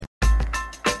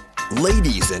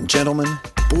Ladies and gentlemen,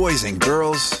 boys and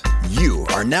girls, you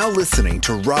are now listening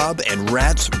to Rob and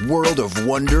Rat's World of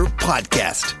Wonder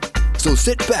podcast. So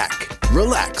sit back,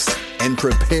 relax, and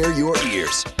prepare your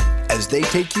ears as they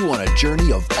take you on a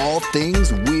journey of all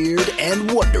things weird and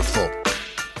wonderful.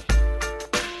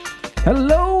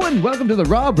 Hello and welcome to the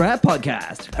Rob Rat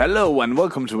podcast. Hello and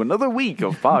welcome to another week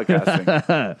of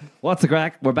podcasting. What's the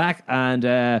crack? We're back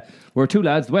and we're two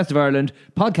lads, west of Ireland,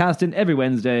 podcasting every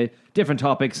Wednesday, different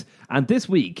topics. And this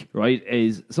week, right,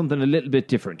 is something a little bit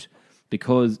different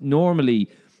because normally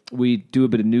we do a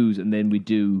bit of news and then we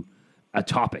do a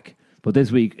topic. But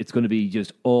this week it's going to be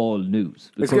just all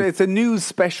news. It's a news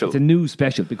special. It's a news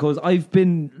special because I've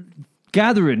been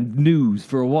gathering news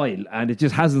for a while and it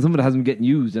just hasn't, some of it hasn't been getting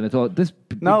used, and I thought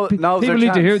Now's people their need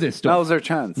chance. to hear this stuff. Now's their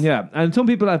chance. Yeah, and some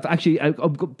people have actually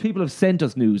people have sent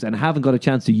us news and haven't got a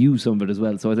chance to use some of it as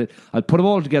well. So I said I'll put them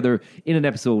all together in an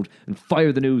episode and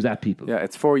fire the news at people. Yeah,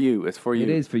 it's for you. It's for you. It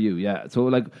is for you, yeah. So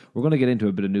like we're going to get into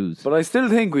a bit of news. But I still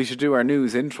think we should do our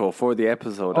news intro for the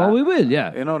episode. Oh, we will,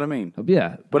 yeah. You know what I mean?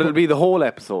 Yeah. But it'll be the whole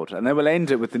episode, and then we'll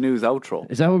end it with the news outro.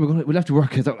 Is that what we're going to... We'll have to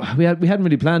work it out. We hadn't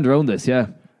really planned around this, yeah.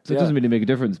 So it doesn't really make a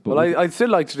difference. But well, I'd still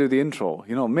like to do the intro.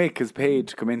 You know, Mick is paid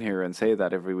to come in here and say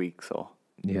that every week, so...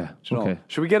 Yeah, okay.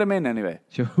 Should we get him in anyway?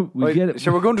 Sure, we'll get it.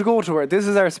 So we're going to go to where... This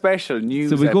is our special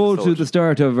news So we go episode. to the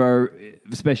start of our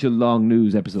special long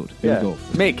news episode. Here we go.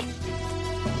 Mick.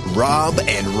 Rob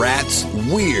and Rat's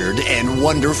Weird and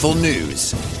Wonderful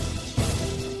News.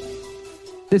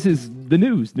 This is the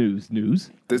news. This is the news.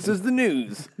 This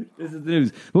is the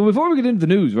news. But before we get into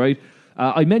the news, right,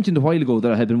 I mentioned a while ago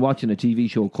that I had been watching a TV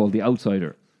show called The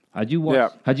Outsider. Had you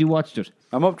watched it?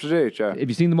 I'm up to date, yeah. Have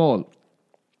you seen them all?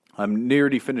 I'm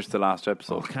nearly finished the last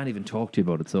episode. I can't even talk to you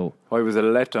about it, so... Why was it a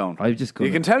letdown? You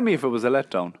can tell me if it was a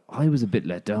letdown. I was a bit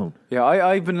let down. Yeah,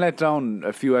 I've been let down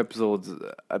a few episodes.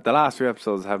 The last few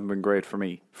episodes haven't been great for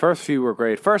me. First few were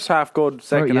great. First half good,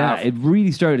 second half... Yeah, it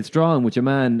really started strong with your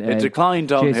man... It declined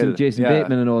downhill. Jason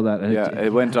Bateman and all that. And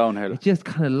it went downhill. It just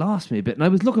kind of lost me a bit. And I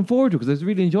was looking forward to it because I was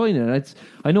really enjoying it. And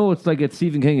I know it's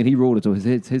Stephen King and he wrote it, so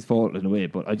it's his fault in a way.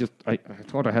 But I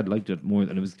thought I had liked it more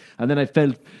than it was... And then I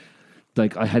felt...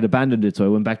 like I had abandoned it, so I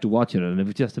went back to watching it, and it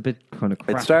was just a bit kind of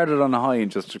crap. It started on a high and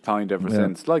just declined ever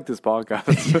since, like this podcast.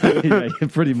 Yeah,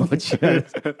 pretty much. Yeah.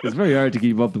 It's very hard to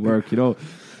keep up the work, you know.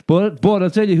 But I'll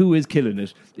tell you who is killing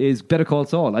it is Better Call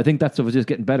Saul. I think that stuff is just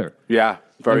getting better. Yeah,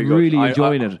 very good. I'm really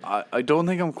enjoying it. I don't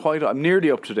think I'm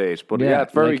nearly up to date, but yeah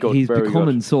it's very good. He's very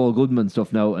becoming good. Saul Goodman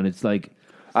stuff now, and it's like...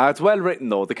 it's well written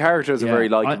though. The characters are very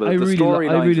likable. I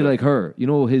really like her. You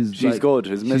know, she's good.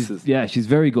 His missus. Yeah, she's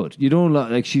very good. You don't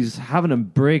like she's having a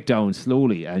breakdown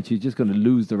slowly, and she's just going to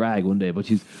lose the rag one day.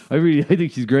 But I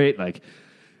think she's great. Like,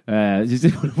 she's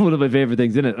one of my favorite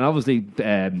things in it. And obviously,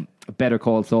 Better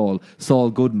Call Saul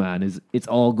Goodman it's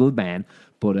all good, man.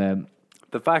 But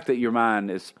the fact that your man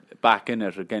is back in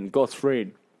it again, Gus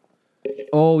Fring.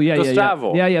 Oh yeah,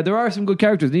 Gustavo. Yeah. There are some good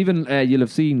characters. And even you'll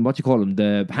have seen what you call him,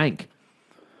 the Hank.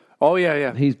 Oh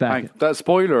yeah. He's back. Hank. That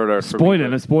spoiler alert.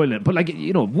 I'm spoiling it. But like,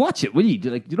 you know, watch it, will you?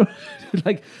 Like, you know,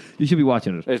 like you should be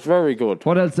watching it. It's very good.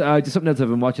 What else? Just something else I've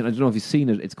been watching. I don't know if you've seen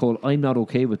it. It's called I'm Not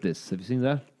Okay With This. Have you seen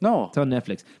that? No. It's on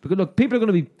Netflix. Because look, people are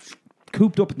going to be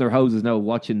cooped up in their houses now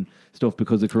watching stuff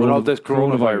because of all this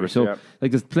coronavirus. So like,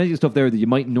 there's plenty of stuff there that you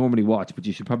might normally watch, but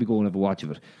you should probably go and have a watch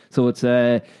of it. So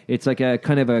it's like a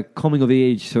kind of a coming of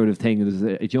age sort of thing. There's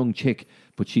a young chick,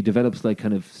 but she develops like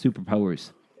kind of superpowers.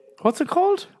 What's it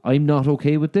called? I'm Not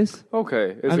Okay With This.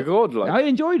 Okay. Is it good? Like? I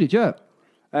enjoyed it, yeah.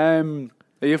 Are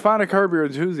you a fan of Curb Your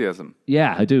Enthusiasm?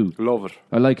 Yeah, I do. Love it.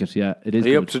 I like it, yeah. It is. Are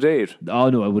you good. up to date? Oh,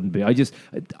 no, I wouldn't be.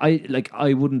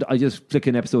 I wouldn't. I just flick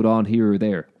an episode on here or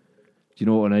there. Do you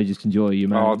know? And I just enjoy you,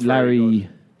 man. Larry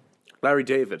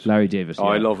David. Larry David. Oh, yeah.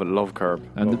 I love it. Love Curb.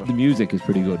 And the music is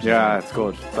pretty good. Yeah, it's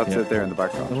good. That's it there in the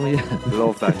background. Oh, yeah.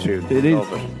 Love that tune. It is.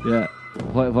 Love it. Yeah.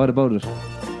 What about it?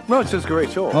 No, it's just a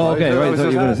great show. Oh, okay, right. I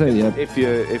thought you were going to say, yeah.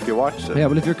 If you watched it. Yeah,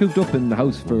 well, if you're cooped up in the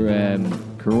house for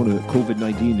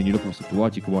COVID-19 and you're looking for something to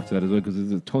watch, you can watch that as well, because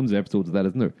there's tons of episodes of that,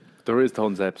 isn't there? There is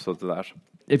tons of episodes of that.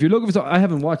 If you're looking for something, I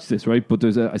haven't watched this, right? But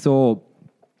I saw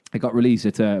it got released.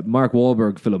 It's a Mark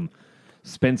Wahlberg film,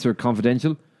 Spencer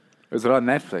Confidential. Is it on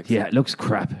Netflix? Yeah, it looks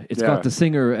crap. It's got the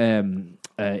singer in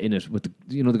it with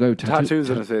the guy with tattoos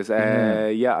on his face.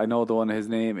 Yeah, I know the one. His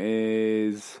name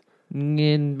is.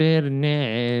 In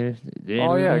bitterness.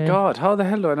 Oh yeah, God! How the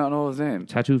hell do I not know his name?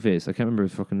 Tattoo Face. I can't remember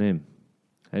his fucking name.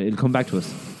 It'll come back to us.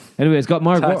 Anyway, it's got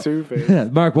Mark Face.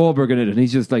 Mark Wahlberg in it, and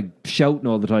he's just like shouting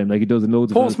all the time, like he does in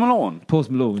loads of Post Malone.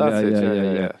 Post Malone. That's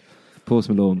it. Yeah. Post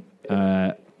Malone.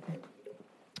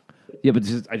 Yeah, but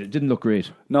it didn't look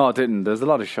great. No, it didn't. There's a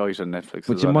lot of shite on Netflix.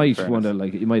 But you might want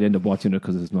to you might end up watching it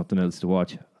because there's nothing else to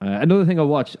watch. Another thing I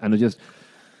watched, and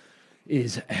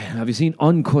have you seen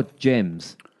Uncut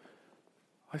Gems?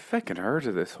 I fucking heard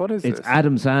of this. What is It's this?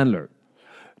 Adam Sandler.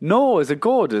 No, is it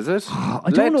good? Is it? I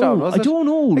don't know. I don't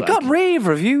know. It got rave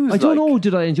reviews. I don't know.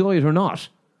 Did I enjoy it or not?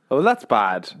 Oh, that's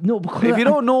bad. No, because if you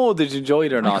don't know did you enjoy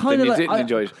it or not, then you didn't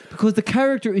enjoy it. Because the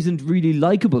character isn't really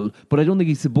likable, but I don't think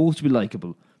he's supposed to be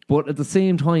likable. But at the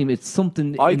same time, it's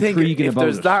something I think intriguing if about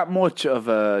there's it. that much of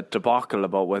a debacle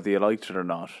about whether you liked it or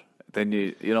not, then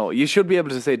you should be able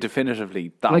to say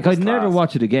definitively that. Like was I'd never class.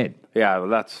 watch it again. Yeah, well,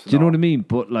 that's. Do you know what I mean?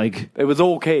 But like, it was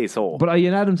okay. So, but are you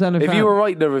an Adam Sandler if fan? you were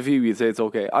writing a review, you'd say it's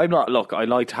okay. I'm not. Look, I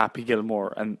liked Happy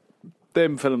Gilmore and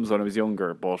them films when I was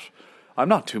younger, but I'm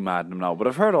not too mad at him now. But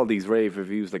I've heard all these rave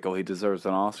reviews like, oh, he deserves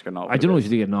an Oscar now. I don't know if he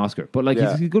should get an Oscar, but like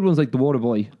Yeah. he's good ones like The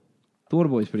Waterboy. The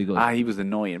Waterboy's pretty good. He was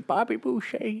annoying. Bobby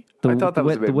Boucher. I The- thought that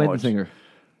was a bit the Wedding much. Singer.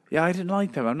 Yeah, I didn't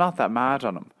like him. I'm not that mad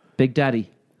on him. Big Daddy.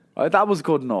 That was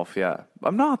good enough. Yeah,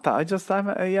 I'm not that.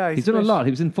 He's done a lot.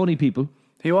 He was in Funny People.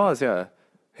 He was, yeah.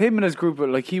 Him and his group,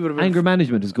 like he would have been. Anger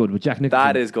Management is good with Jack Nicholson.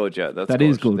 That is good, yeah. That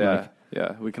is good, Yeah, like.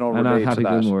 yeah. We can all And relate to Happy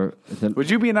that. Gilmore. Would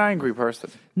you be an angry person?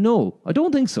 No, I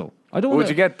don't think so. I don't. Would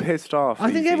you get pissed off? I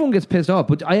think easy? everyone gets pissed off,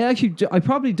 but I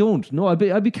probably don't. No,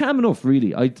 I'd be calm enough,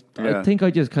 really. I think I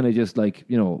just kind of like,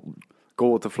 go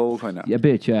with the flow, kind of. a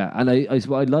bit, yeah. And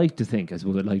I'd like to think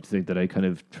that I kind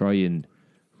of try and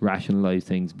rationalize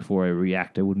things before I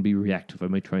react. I wouldn't be reactive. I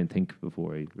might try and think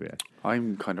before I react.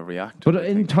 I'm kind of reactive. But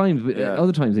I think.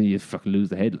 other times, then you fucking lose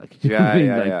the head, like. You know Yeah, what I mean?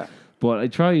 yeah, Like, yeah. But I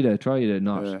try to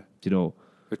not,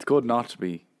 It's good not to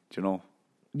be, do you know?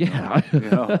 Yeah,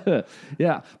 know.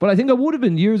 yeah. But I think I would have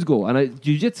been years ago, and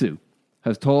jiu-jitsu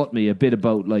has taught me a bit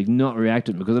about like not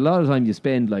reacting, because a lot of time you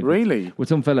spend like Really? with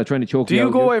some fella trying to choke Do you you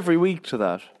out. go every week to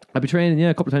that? I'd be training,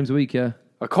 a couple of times a week, yeah.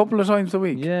 A couple of times a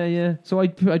week? Yeah. So I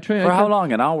train For how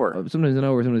long? An hour? Sometimes an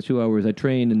hour, sometimes 2 hours. I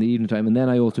train in the evening time, and then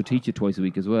I also teach it twice a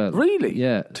week as well. Really?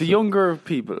 Yeah. To younger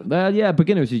people? Well, yeah,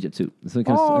 beginners jiu-jitsu. So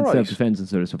kind of Oh, right. self-defense and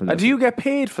sort of stuff like that. And do you get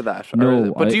paid for that?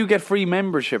 No, But do you get free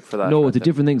membership for that? No, it's a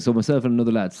different thing. So myself and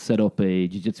another lad set up a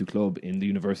jiu-jitsu club in the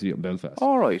university in Belfast.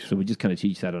 All right. So we just kind of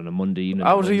teach that on a Monday evening.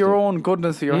 Out of your own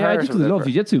goodness of your Yeah, heart? just or because I love whatever.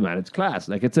 jiu-jitsu, man. It's class.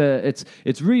 Like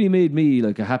it's really made me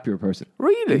like a happier person.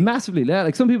 Really? Massively. Yeah.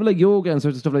 Like some people like yoga and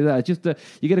sorts of stuff like that. It's just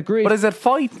you get a great. But is it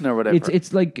fighting or whatever?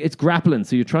 It's grappling.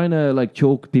 So you're trying to like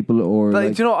choke people or Like,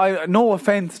 like, do you know, no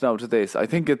offense now to this. I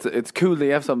think it's cool that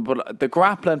you have something, but the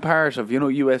grappling part of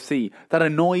UFC, that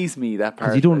annoys me. That part.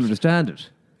 'cause you don't of it. understand it.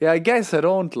 Yeah, I guess I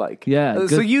don't like. Yeah,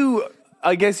 So good.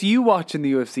 I guess you watching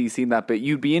the UFC, seeing that bit,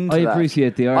 you'd be into I that.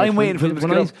 appreciate the art. I'm waiting for them to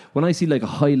get up. when I see like a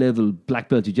high level black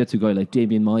belt jiu-jitsu guy like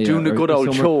Damien Maya Doing a or good old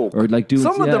some- choke. or like doing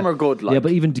Some of them are good, like. yeah,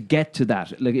 but even to get to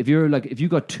that, like if you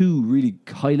got two really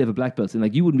high level black belts, and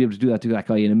like you wouldn't be able to do that to that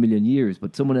guy in a million years,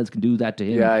 but someone else can do that to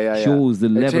him. Yeah. Shows the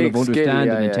It level of takes skill,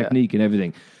 understanding and yeah. technique and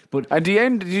everything. But And do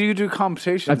you do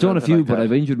competitions? I've done a or few, anything but like I've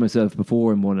that? injured myself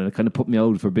before in one, and it kind of put me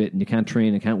out for a bit. And you can't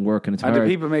train, and can't work, and it's And hard.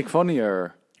 do people make fun of you?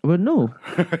 Or Well, no.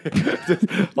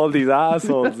 all these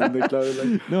assholes in the crowd?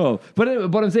 Like, No,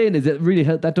 but what I'm saying is that really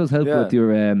that does help Yeah. with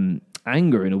your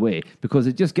anger in a way, because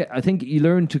it just I think you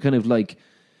learn to kind of like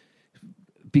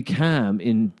be calm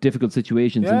in difficult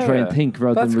situations and try and Yeah. think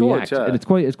rather That's than good, react, yeah. and it's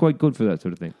quite good for that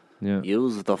sort of thing. Yeah,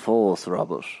 use the force,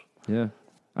 Robert. yeah.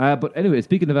 But anyway,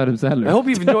 speaking of Adam Sandler, I hope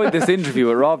you've enjoyed this interview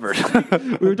with Robert.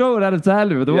 we were talking about Adam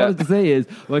Sandler, but what I Yeah. was to say is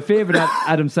my favorite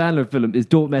Adam Sandler film is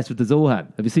Don't Mess with the Zohan.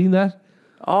 Have you seen that?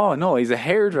 Oh no, he's a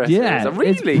hairdresser. Yeah, Is it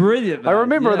really? it's brilliant, I man.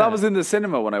 remember Yeah. that was in the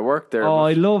cinema when I worked there. Oh,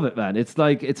 I love it, man. It's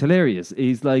like, it's hilarious.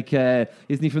 He's like, isn't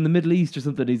he from the Middle East or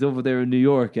something? He's over there in New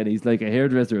York, and he's like a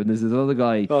hairdresser, and there's this other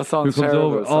guy Oh, it who sounds comes terrible.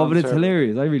 over. It Oh, sounds but it's terrible.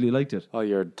 hilarious. I really liked it. Oh,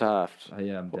 you're daft. I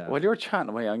am daft. While you're chatting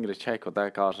away, I'm going to check what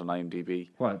that got on IMDb.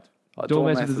 What? Oh, Don't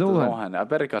mess with the Zohan. Zohan. I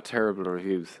bet it got terrible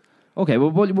reviews. Okay, well,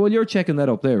 while you're checking that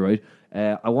up there, right?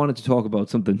 I wanted to talk about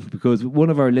something because one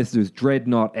of our listeners,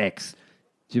 Dreadnought X,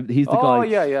 he's the Oh, guy.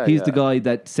 yeah, He's yeah. the guy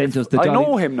that sent us the. I Dolly,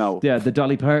 know him now. Yeah, the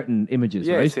Dolly Parton images,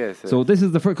 Yes, right? yes. So this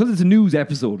is the first, because it's a news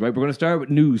episode, right? We're going to start with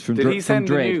news from. Did he from send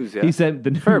the Drake. news, yeah? He sent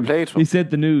the news. Fair play to him. He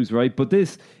sent the news, right? But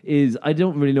this is, I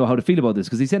don't really know how to feel about this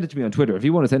because he sent it to me on Twitter. If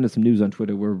you want to send us some news on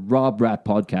Twitter, we're Rob Rat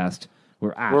Podcast.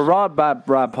 We're Rod Brad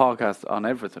podcast on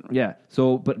everything. Yeah.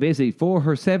 So, but basically, for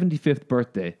her 75th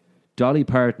birthday, Dolly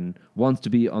Parton wants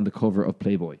to be on the cover of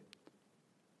Playboy.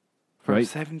 For right?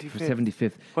 75th? For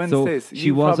 75th. When's so this? She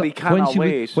You was probably cannot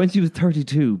wait. when she was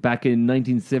 32 back in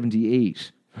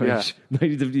 1978. Right?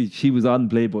 1970, she was on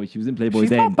Playboy. She was in Playboy She's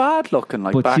then. not bad looking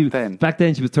like But back she, then. back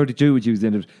then she was 32 when she was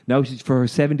in it. Now she's for her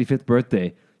 75th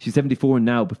birthday. She's 74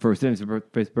 now, but for her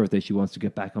 75th birthday, she wants to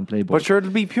get back on Playboy. But sure, it'll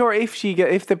be pure if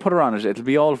they put her on it. It'll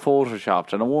be all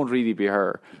photoshopped, and it won't really be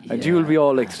her. And you will be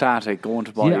all ecstatic going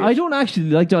to buy it. yeah, I don't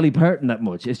actually like Dolly Parton that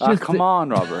much. It's just come on,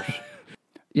 Robert.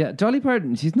 Yeah, Dolly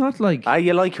Parton. She's not like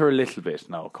You like her a little bit.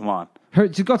 No, come on.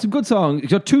 She's got some good songs.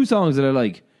 She's got two songs that I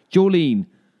like: Jolene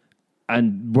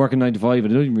and Working 9 to 5.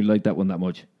 And I don't even really like that one that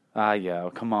much. Yeah,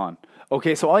 come on.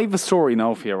 Okay, so I have a story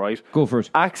now for you, right? Go for it.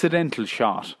 Accidental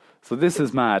shot. So this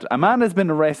is mad. A man has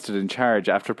been arrested and charged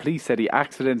after police said he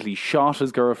accidentally shot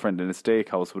his girlfriend in a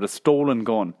steakhouse with a stolen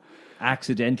gun.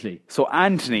 Accidentally. So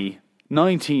Anthony,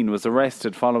 19, was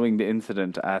arrested following the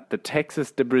incident at the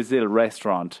Texas de Brazil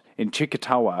restaurant in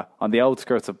Chickasaw on the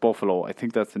outskirts of Buffalo. I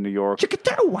think that's in New York.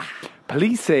 Chickasaw.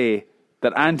 Police say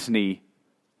that Anthony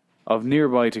of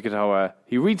nearby Chickasaw,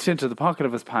 he reached into the pocket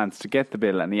of his pants to get the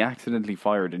bill and he accidentally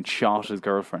fired and shot his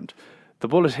girlfriend. The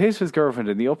bullet hit his girlfriend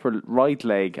in the upper right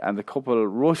leg and the couple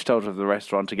rushed out of the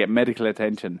restaurant to get medical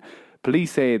attention.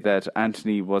 Police say that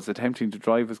Anthony was attempting to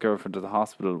drive his girlfriend to the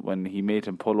hospital when he made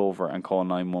him pull over and call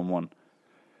 911.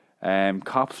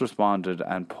 Cops responded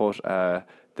and put the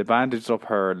bandaged up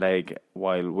her leg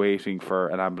while waiting for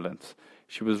an ambulance.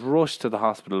 She was rushed to the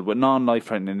hospital with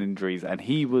non-life-threatening injuries, and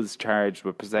he was charged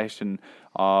with possession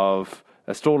of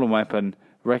a stolen weapon,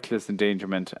 reckless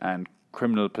endangerment, and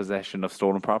criminal possession of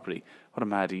stolen property. What a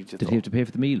mad idiot. Did he have to pay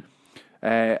for the meal?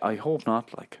 I hope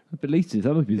not. But at least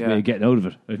that might be his way of getting out of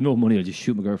it. I have no money. I'll just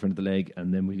shoot my girlfriend in the leg,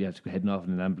 and then we have to go heading off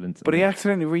in an ambulance. But he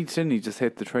accidentally reached in. He just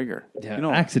hit the trigger. Yeah,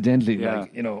 accidentally.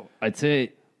 I'd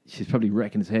say she's probably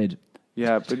wrecking his head.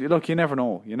 Yeah, but look, you never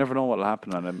know. You never know what'll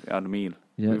happen on a meal.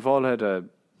 Yeah. We've all had a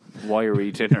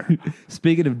wiry dinner.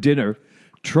 Speaking of dinner,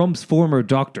 Trump's former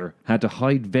doctor had to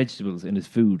hide vegetables in his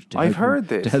food. To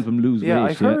help him lose weight. Yeah,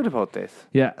 I've heard about this.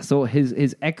 Yeah, so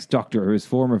his ex-doctor, or his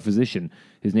former physician,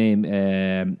 his name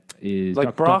is...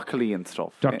 Like broccoli and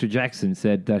stuff. Dr. Jackson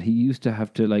said that he used to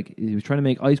have to, he was trying to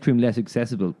make ice cream less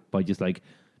accessible by just,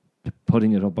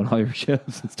 putting it up on higher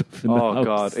shelves and stuff in the house. Oh,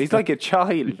 God. He's like a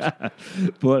child. Yeah.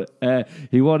 But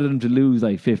he wanted him to lose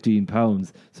 15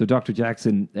 pounds. So Dr.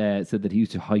 Jackson said that he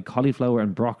used to hide cauliflower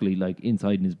and broccoli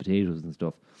inside in his potatoes and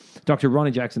stuff. Dr.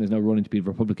 Ronnie Jackson is now running to be a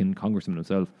Republican congressman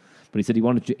himself. But he said he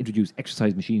wanted to introduce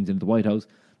exercise machines into the White House.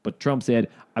 But Trump said,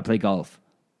 I play golf.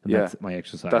 And that's my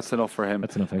exercise. That's enough for him.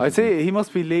 That's enough exercise. I'd say he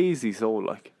must be lazy,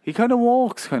 so he kind of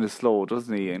walks kind of slow,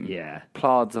 doesn't he? And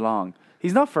plods along.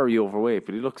 He's not very overweight,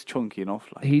 but he looks chunky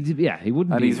enough. He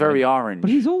wouldn't. And be, he's very orange. But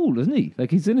he's old, isn't he?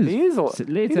 He's in his he is old.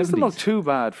 late 70s. He doesn't look too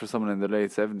bad for someone in the late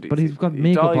 70s. But he's got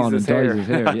makeup on and dyes his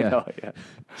hair. Yeah. know,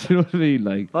 Do you know what I mean?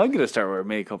 I'm going to start wearing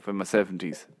makeup in my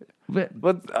 70s.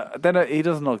 But then he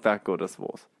doesn't look that good, I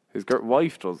suppose. His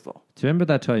wife does, though. Do you remember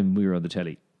that time we were on the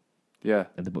telly? Yeah.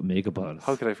 And they put makeup on us?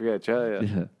 How could I forget?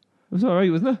 Yeah. It was all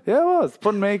right, wasn't it? Yeah, it was.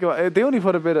 Putting makeup. They only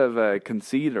put a bit of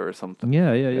concealer or something.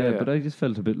 Yeah. But I just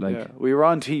felt a bit like... Yeah. We were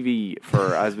on TV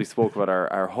for, as we spoke about,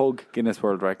 our hug Guinness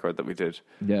World Record that we did.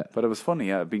 Yeah. But it was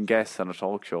funny, being guests on a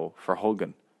talk show for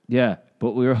hugging. Yeah,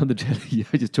 but we were on the telly,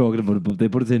 just talking about it, but they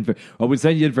put us in for... we'll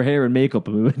send you in for hair and makeup,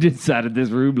 and we went and sat in this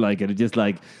room, and it just,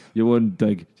 you wouldn't,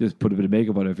 just put a bit of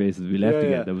makeup on our faces, we left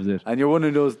again, that was it. And you're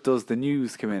wondering, does the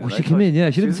news come in? Oh, she came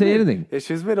in, she didn't say anything. Yeah,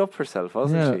 she was a bit up herself,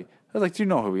 wasn't she? I was like, do you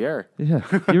know who we are? Yeah.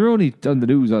 You're only on the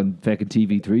news on fucking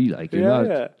TV3, you're not...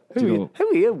 Yeah. Who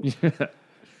are you?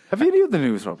 Have you any of the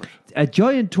news, Robert? A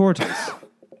giant tortoise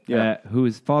who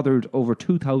has fathered over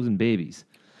 2,000 babies.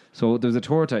 So there's a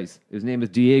tortoise, his name is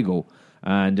Diego,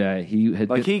 and he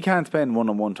had... he can't spend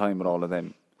one-on-one time with all of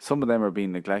them. Some of them are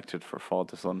being neglected for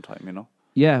father-son time, you know?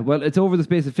 Yeah, well, it's over the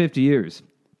space of 50 years.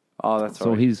 Oh, that's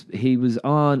all right. So he's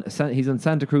on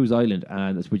Santa Cruz Island,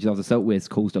 which is off the southwest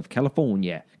coast of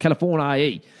California.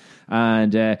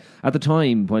 And at the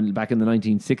time, back in the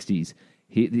 1960s,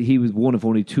 he was one of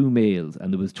only 2 males,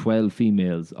 and there was 12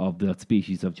 females of that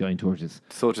species of giant tortoise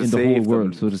in the whole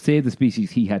world. So to save the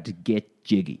species, he had to get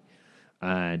jiggy,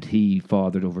 and he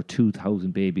fathered over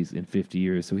 2,000 babies in 50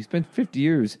 years. So he spent 50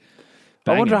 years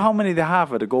banging. I wonder how many they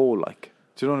have at a go, Do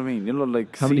you know what I mean? You know,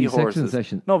 how many seahorses.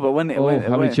 Sessions? No, but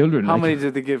how many children? How many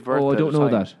did they give birth to? I don't know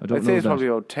that. I'd say it's probably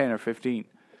about 10 or 15.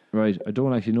 Right, I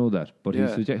don't actually know that. But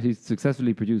he's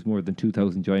successfully produced more than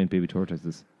 2,000 giant baby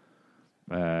tortoises.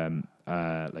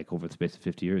 Over the space of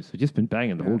 50 years. So just been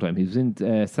banging the whole time. He was in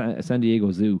San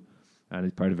Diego Zoo and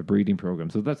he's part of a breeding program.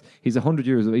 So he's 100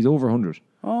 years. He's over 100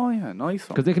 Oh yeah, nice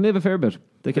one. because they can live a fair bit.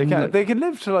 They can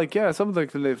live to some of them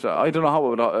can live to, I don't know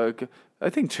how I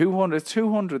think 200. It's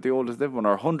 200 the oldest living one,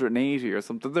 or 180 or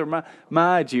something. They're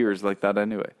mad years like that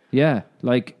anyway. Yeah,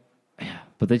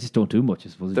 but they just don't do much. I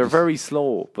suppose They're very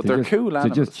slow, but they're cool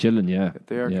animals. They're just chilling. Yeah,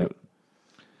 They are cool.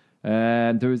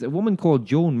 There was a woman called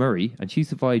Joan Murray, and she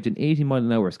survived an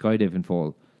 80-mile-an-hour skydiving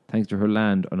fall thanks to her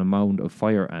land on a mound of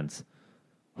fire ants.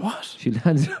 What? She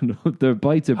landed on their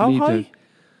bites are How believed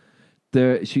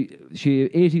high? she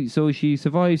 80. So she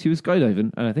survived. She was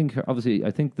skydiving, and I think the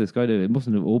skydive, it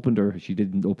mustn't have opened, or she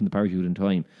didn't open the parachute in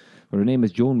time. But her name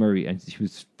is Joan Murray, and she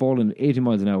was falling 80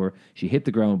 miles an hour. She hit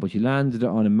the ground, but she landed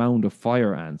on a mound of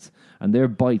fire ants, and their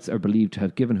bites are believed to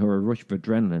have given her a rush of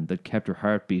adrenaline that kept her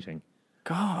heart beating.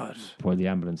 God. While the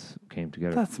ambulance came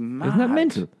together. That's mad. Isn't that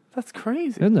mental? That's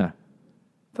crazy. Isn't that?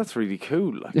 That's really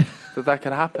cool. That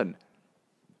could happen.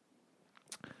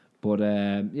 But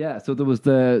so there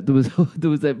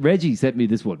was Reggie sent me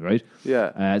this one, right?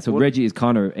 Yeah. So Reggie is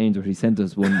Connor Ainsworth. He sent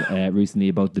us one recently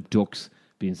about the ducks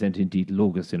being sent into Eat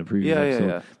Locust in a previous episode.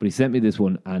 Yeah. But he sent me this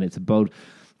one, and it's about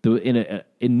in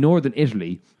northern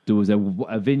Italy there was a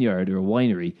vineyard or a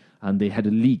winery, and they had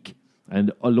a leak,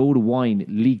 and a load of wine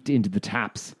leaked into the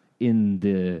taps in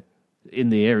the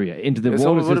area, into the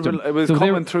water system. It was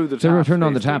coming through the taps. They were turning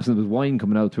on the taps, and there was wine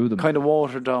coming out through them. Kind of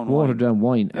watered down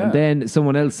wine. Yeah. And then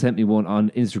someone else sent me one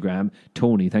on Instagram,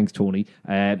 Tony, thanks Tony,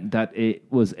 that it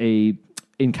was in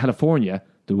California,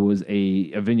 there was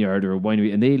a vineyard or a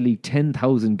winery, and they leaked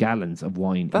 10,000 gallons of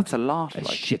wine. That's a lot. A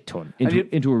shit ton.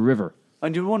 Into a river.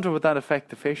 And you wonder would that affect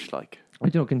the fish, like? I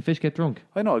don't know, can fish get drunk?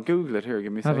 I know, I'll Google it here,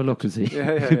 give me a Have second. a look and see.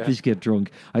 Yeah. Fish get drunk.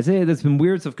 I say there's been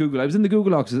weird stuff Google. I was in the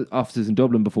Google offices in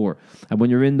Dublin before, and when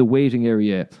you're in the waiting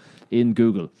area in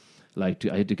Google, I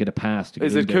had to get a pass to get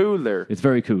Is in it there. cool there? It's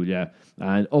very cool, yeah.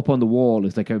 And up on the wall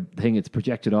is like a thing, it's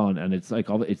projected on, and it's like,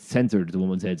 it's censored, the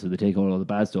woman said, so they take all the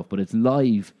bad stuff, but it's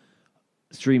live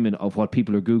streaming of what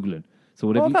people are Googling.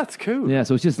 So that's cool. Yeah,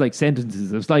 so it's just like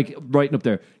sentences. It's like writing up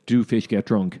there, do fish get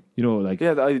drunk? You know, like...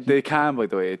 Yeah, they can, by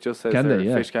the way. It just says can they?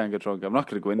 Yeah. Fish can get drunk. I'm not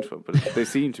going to go into it, but they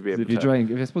seem to be able to.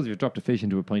 I suppose if you dropped a fish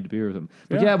into a pint of beer or something.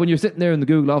 But yeah, when you're sitting there in the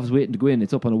Google office waiting to go in,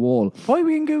 it's up on a wall. Why are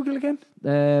we in Google again?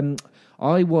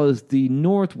 I was the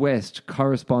Northwest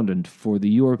correspondent for the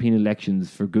European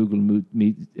elections for Google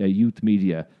Youth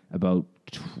Media about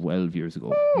 12 years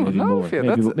ago. Maybe more.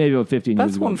 Maybe about 15 years ago.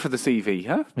 That's one for the CV,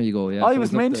 huh? There you go, yeah. I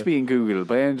was meant to be in Google,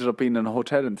 but I ended up being in a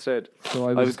hotel instead.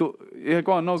 So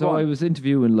go on. I was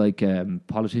interviewing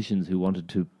politicians who wanted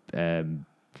to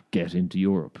get into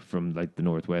Europe from the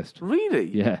Northwest. Really?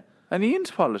 Yeah. And he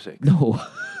into politics? No.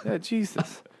 Yeah,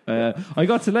 Jesus. I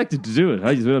got selected to do it.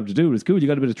 I just went up to do it. It's cool. You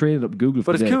got a bit of training up Google.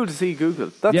 But it's cool to see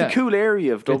Google. That's a cool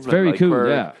area of Dublin. It's very cool.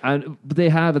 Yeah, but they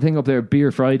have a thing up there,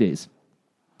 Beer Fridays,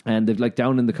 and they've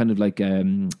down in the kind of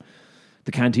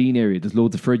the canteen area. There's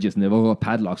loads of fridges, and they've all got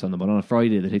padlocks on them. But on a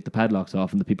Friday, they take the padlocks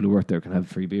off, and the people who work there can have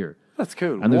free beer. That's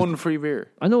cool. And one free beer.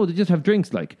 I know, they just have drinks.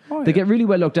 They get really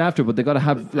well looked after, but they got to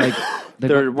have they've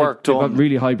got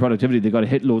really high productivity. They got to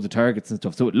hit loads of targets and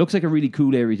stuff. So it looks like a really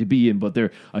cool area to be in. But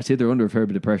I say they're under a fair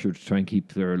bit of pressure to try and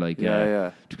keep their to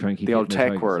try and keep the old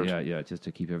tech world. Yeah, just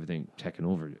to keep everything ticking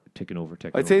over.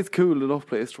 I'd say it's cool enough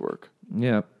place to work.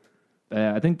 Yeah,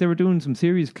 I think they were doing some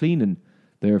serious cleaning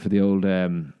there for the old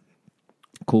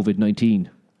COVID-19.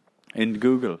 In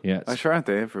Google? Yeah. I'm sure aren't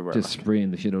they everywhere? Just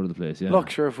spraying the shit out of the place, yeah. Look,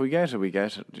 sure, if we get it, we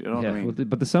get it. You know what I mean?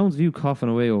 But the sounds of you coughing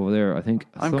away over there, I think...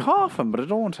 I'm coughing, but I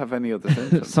don't have any other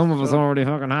symptoms. Some of us already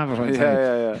fucking have it, I'd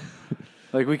say.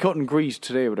 Yeah. We couldn't greet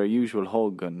today with our usual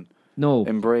hug and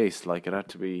embrace. It had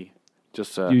to be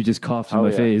just... you just coughed in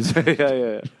my face.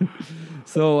 Yeah.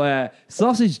 So,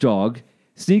 Sausage Dog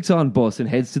sneaks on bus and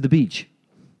heads to the beach.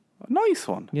 Nice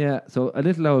one. Yeah, so a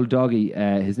little old doggy,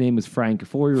 his name was Frank, a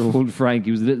 4-year-old Frank.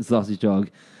 He was a little sausage dog,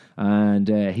 and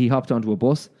he hopped onto a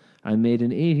bus and made an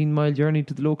 18-mile journey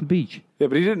to the local beach. Yeah,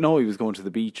 but he didn't know he was going to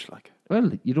the beach.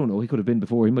 Well, you don't know. He could have been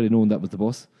before. He might have known that was the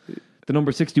bus. The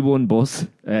number 61 bus.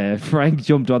 Frank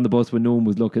jumped on the bus when no one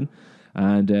was looking,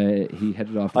 and he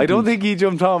headed off. I don't think he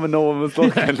jumped on when no one was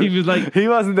looking. He was like, he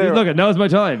wasn't there. Look, now's my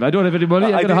time. I don't have any money.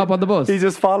 I'm going to hop on the bus. He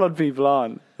just followed people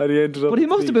on, and he ended up. But he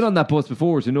must have been on that bus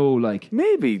before to know,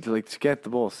 maybe to get the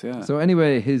bus. Yeah. So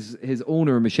anyway, his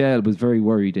owner Michelle was very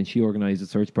worried, and she organised a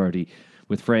search party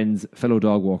with friends, fellow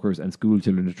dog walkers, and school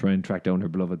children to try and track down her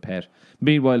beloved pet.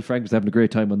 Meanwhile, Frank was having a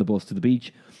great time on the bus to the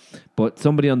beach. But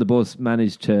somebody on the bus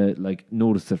managed to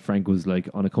notice that Frank was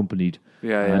unaccompanied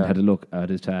and had a look at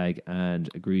his tag and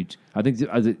agreed. I think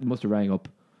it must have rang up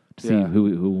to see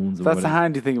who owns it. That's the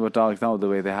handy thing about dogs now, the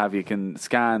way they have you can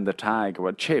scan the tag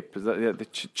or chip. Is that the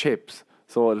chips?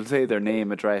 So it'll say their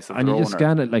name, address, of And their you just owner,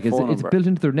 scan it, like it's phone number. built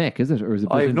into their neck, is it? Or is it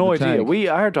built I have into no the idea. tag?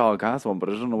 Our dog has one, but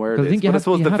I don't know where it 'Cause I is. think But I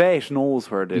suppose the vet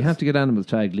knows where it is. You have to get animals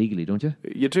tagged legally, don't you?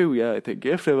 You do, yeah, I think.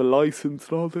 You have to have a license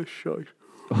and all this shit.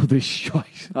 Oh, this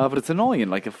shite. But it's annoying,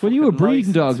 like a Well, you were fucking breeding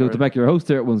license dogs out or- the back of your house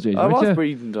there at one stage, I weren't was you?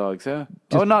 breeding dogs, yeah.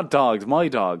 Oh, not dogs, my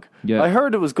dog. Yeah. I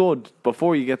heard it was good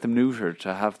before you get them neutered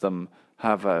to have them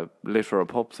have a litter of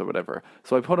pups or whatever.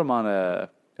 So I put them on a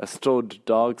stud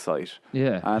dog site.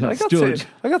 Yeah, And a I stud.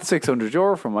 got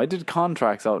 €600 from him. I did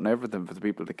contracts out and everything for the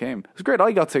people that came. It was great.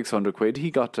 I got £600. He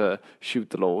got to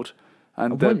shoot the load.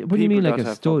 And the What do you people mean, got like to a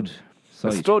have stud fun.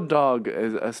 site? A stud dog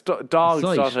is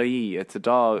dogs.ie. It's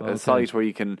a site where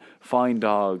you can find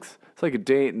dogs. It's like a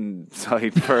dating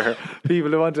site for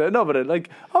people who want to. No, but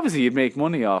obviously you'd make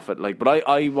money off it. But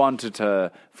I wanted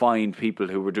to find people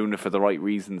who were doing it for the right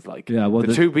reasons. Yeah, well,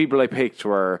 the two people I picked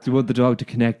were. Do you want the dog to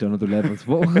connect on other levels?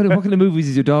 What kind of movies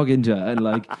is your dog into?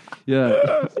 And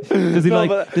does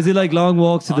he like long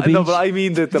walks to the beach? No, but I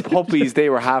mean that the puppies they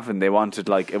were having, they wanted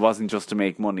it wasn't just to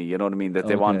make money. You know what I mean? That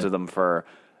they wanted them for.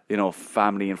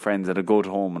 Family and friends at a good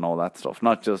home and all that stuff,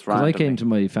 not just randomly. I came to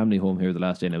my family home here the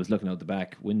last day and I was looking out the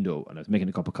back window and I was making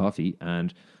a cup of coffee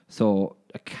and saw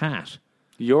a cat.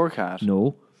 Your cat?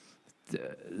 No.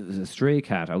 There's a stray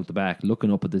cat out the back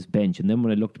looking up at this bench. And then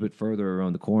when I looked a bit further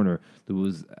around the corner, there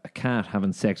was a cat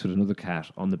having sex with another cat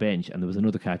on the bench and there was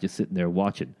another cat just sitting there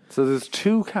watching. So there's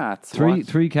two cats.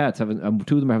 Three cats having,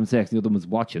 two of them are having sex and the other one was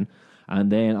watching. And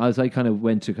then as I kind of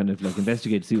went to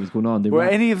investigate to see what was going on, were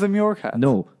any of them your cats?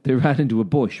 No, they ran into a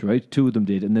bush, right? Two of them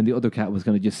did, and then the other cat was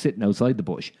kind of just sitting outside the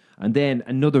bush. And then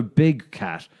another big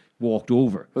cat walked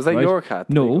over. Was that right? your cat?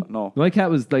 No. My cat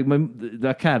was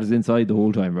that cat is inside the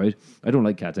whole time, right? I don't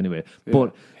like cats anyway. Yeah,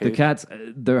 but the cats,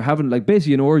 they're having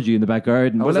basically an orgy in the back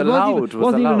garden. Was it loud?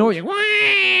 Wasn't even an orgy.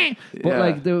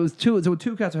 Yeah. But there was two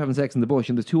cats are having sex in the bush,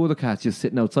 and there's two other cats just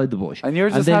sitting outside the bush. And you're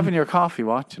just having your coffee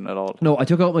watching it all. No, I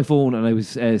took out my phone and I was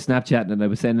Snapchatting and I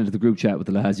was sending it to the group chat with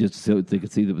the lads just so they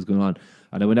could see what was going on.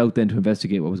 And I went out then to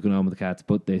investigate what was going on with the cats,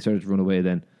 but they started to run away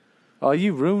then. Oh,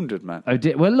 you ruined it, man. I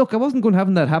did. Well, look, I wasn't going to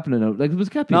have that happening. There was a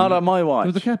cat being, not on my watch.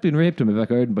 There was a cat being raped in my back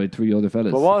garden by 3 other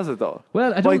fellas. What was it though?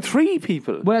 Well, by 3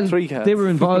 people. Well, 3 cats. They were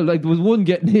involved. There was one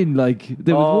getting in.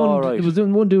 There was one. Right. There was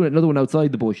one doing it, another one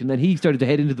outside the bush, and then he started to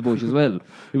head into the bush as well.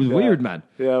 It was weird, man.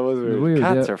 Yeah, it was weird.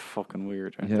 Cats yeah. are fucking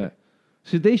weird, aren't yeah. they?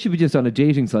 So they should be just on a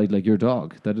dating site like your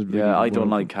dog. That'd really I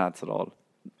don't like cats at all.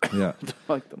 Yeah, I don't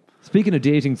like them. Speaking of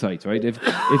dating sites, right?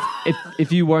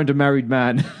 If you weren't a married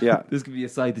man, yeah, this could be a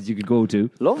site that you could go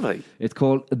to. Lovely. It's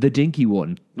called The Dinky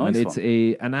One. Nice and it's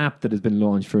one. an app that has been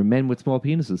launched for men with small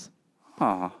penises.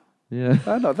 Ah. Yeah.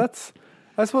 I know,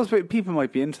 I suppose people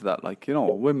might be into that.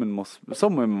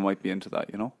 Some women might be into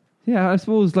that, Yeah, I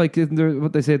suppose, isn't there,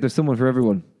 what they say, there's someone for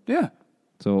everyone. Yeah.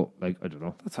 So, I don't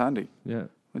know. That's handy. Yeah.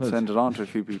 We'll send it on to a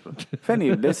few people. If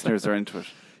any listeners are into it.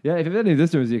 Yeah, if you have any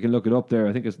listeners, you can look it up there.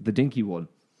 I think it's The Dinky One.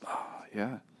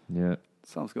 Yeah. Yeah.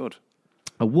 Sounds good.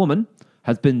 A woman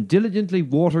has been diligently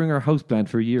watering her houseplant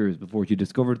for years before she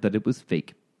discovered that it was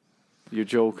fake. You're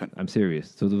joking. I'm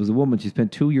serious. So there was a woman, she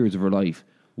spent 2 years of her life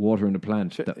watering a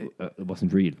plant that it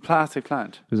wasn't real. Plastic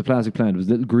plant. It was a plastic plant. It was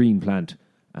a little green plant.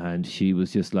 And she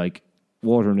was just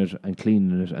watering it and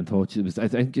cleaning it and thought I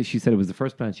think she said it was the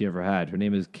first plant she ever had. Her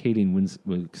name is Kayleen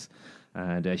Wilkes.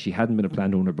 And she hadn't been a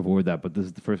plant owner before that, but this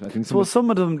is the first. I think some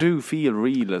of them do feel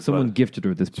real as someone well. gifted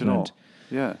her this plant.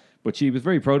 Yeah. But she was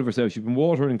very proud of herself. She'd been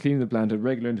watering and cleaning the plant at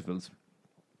regular intervals.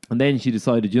 And then she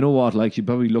decided, you know what, she'd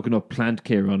probably looking up plant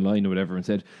care online or whatever and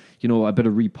said, I better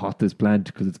repot this plant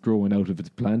because it's growing out of its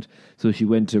plant. So she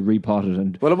went to repot it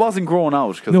and... Well, it wasn't growing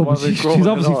out because no, she's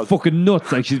obviously fucking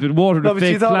nuts. She's been watering a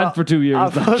fake plant for 2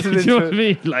 years. You know what I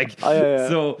mean? Yeah.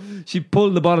 So she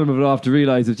pulled the bottom of it off to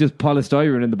realise it's just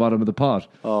polystyrene in the bottom of the pot.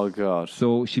 Oh, God.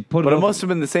 So she put But it must have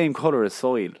been the same colour as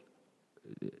soil.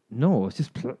 No, it's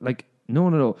just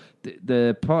No.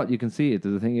 The pot, you can see it.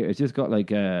 There's a thing here. It's just got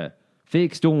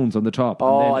fake stones on the top.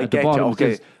 Oh, and then I at get the bottom you.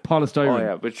 Okay. It's polystyrene.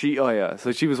 Oh, yeah. But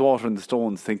so she was watering the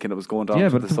stones thinking it was going down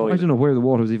to the soil. I don't know where the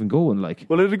water was even going.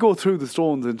 Well, it'd go through the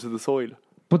stones into the soil.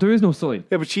 But there is no soil.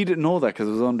 Yeah, but she didn't know that because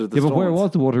it was under the stones. Yeah, but where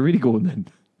was the water really going then?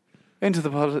 Into the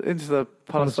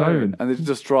polystyrene. And it's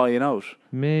just drying out.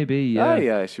 Maybe, yeah. Ah,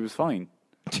 yeah, she was fine.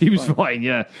 She was fine,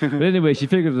 yeah. But anyway, she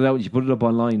figured it out and she put it up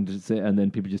online and then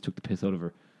people just took the piss out of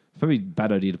her. It's probably a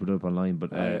bad idea to put it up online,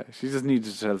 but... she just needed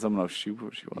to tell someone how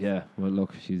stupid she was. Yeah, well,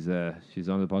 look, she's on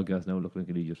the podcast now looking like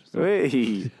an idiot. So.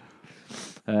 Hey.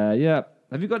 Yeah.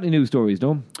 Have you got any news stories,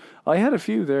 no? I had a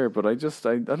few there, but I'd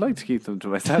like to keep them to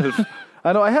myself.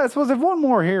 I suppose I have one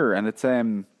more here, and it's...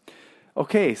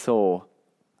 Okay, so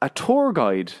a tour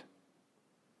guide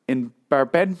in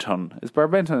Barbenton. It's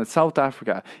Barbenton in South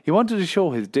Africa. He wanted to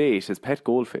show his date his pet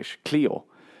goldfish, Cleo,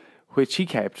 which he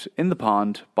kept in the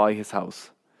pond by his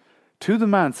house. To the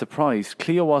man's surprise,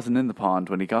 Cleo wasn't in the pond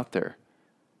when he got there.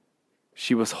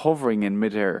 She was hovering in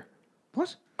midair,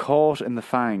 What? caught in the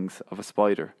fangs of a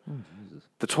spider. Oh, Jesus.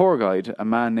 The tour guide, a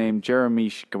man named Jeremy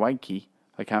Shkwanki,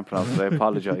 I can't pronounce it, I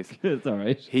apologise. It's all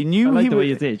right. He knew I like he the way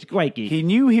you was. say it. Quakey. He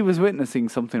knew he was witnessing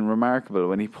something remarkable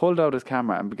when he pulled out his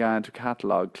camera and began to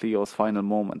catalogue Cleo's final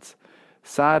moments.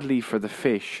 Sadly for the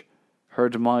fish, her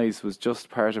demise was just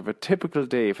part of a typical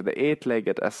day for the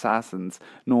 8-legged assassins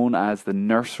known as the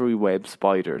nursery web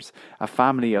spiders, a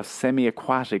family of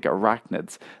semi-aquatic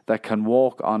arachnids that can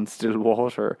walk on still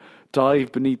water,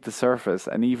 dive beneath the surface,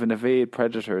 and even evade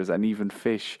predators and even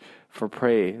fish for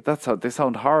prey. That's how they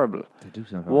sound horrible. They do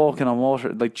sound horrible. Walking on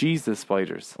water like Jesus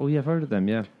spiders. Oh, yeah, I've heard of them,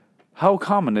 yeah. How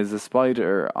common is a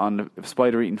spider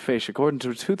eating fish? According to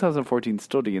a 2014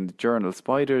 study in the journal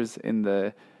Spiders in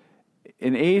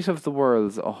 8 of the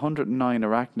world's 109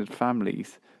 arachnid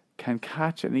families can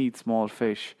catch and eat small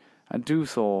fish and do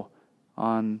so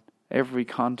on every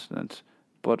continent.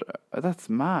 But that's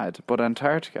mad. But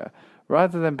Antarctica,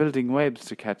 rather than building webs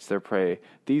to catch their prey,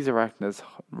 these arachnids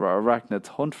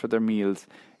hunt for their meals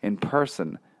in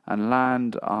person and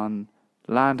land on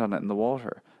it in the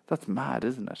water. That's mad,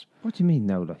 isn't it? What do you mean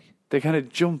now, like? They kind of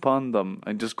jump on them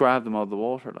and just grab them out of the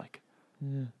water, like.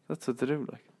 Yeah. That's what they do,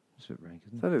 like. It's a bit rank,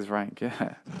 isn't it? That is rank,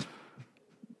 yeah.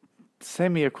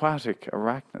 Semi-aquatic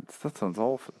arachnids. That sounds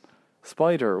awful.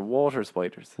 Water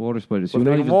spiders. Water spiders. But You're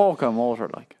they not can even- walk on water,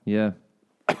 like. Yeah.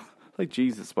 Like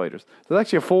Jesus spiders. There's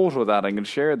actually a photo of that. I'm going to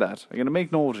share that. I'm going to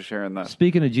make note of sharing that.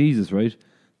 Speaking of Jesus, right?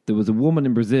 There was a woman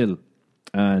in Brazil,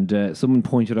 and someone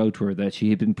pointed out to her that she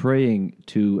had been praying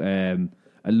to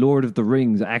a Lord of the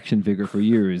Rings action figure for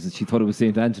years, and she thought it was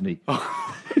Saint Anthony.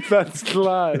 That's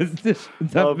class. Is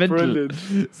that Oh, mental?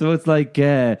 brilliant. So it's like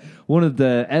one of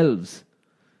the elves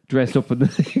dressed up, and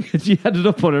she had it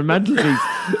up on her mantelpiece,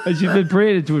 and she'd been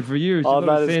praying to it for years. She Oh, thought it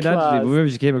that was is Saint Anthony, class. but wherever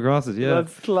she came across it, yeah.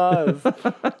 That's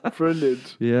class.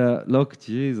 Brilliant. Yeah, look,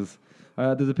 Jesus.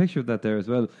 There's a picture of that there as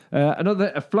well.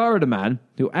 A Florida man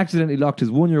who accidentally locked his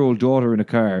 1-year-old daughter in a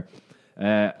car.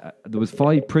 There was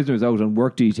 5 prisoners out on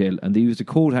work detail, and they used a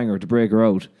coat hanger to break her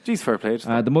out. Jeez, fair play.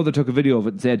 The mother took a video of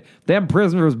it and said, "Them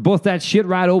prisoners bust that shit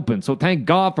right open, so thank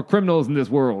God for criminals in this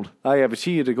world." Oh, yeah, but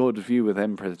she had a good view with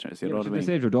them prisoners, you know what I They mean?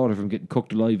 saved her daughter from getting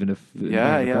cooked alive in a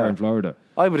Yeah, car yeah. in Florida.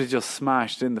 I would have just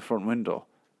smashed in the front window.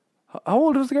 How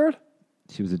old was the girl?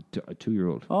 She was a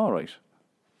 2-year-old. All right.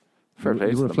 Fair play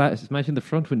You to would them. have smashed in the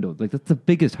front window. Like, that's the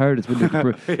biggest, hardest window to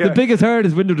break. The biggest,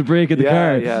 hardest window to break in the Yeah,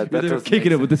 car. yeah, that They were doesn't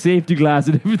kicking make it with the safety glass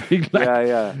and everything. Like, Yeah,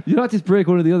 yeah. You not just break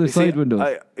one of the other side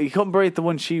windows. You couldn't break the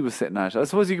one she was sitting at. I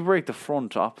suppose you could break the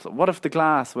front opposite. What if the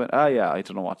glass went... I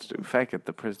don't know what to do. Feck it,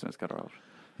 the prisoners got her out.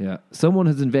 Yeah. Someone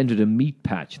has invented a meat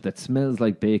patch that smells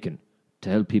like bacon to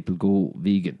help people go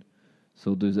vegan.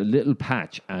 So there's a little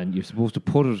patch, and you're supposed to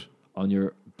put it on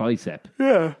your bicep.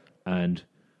 Yeah. And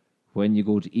when you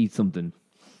go to eat something,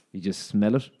 you just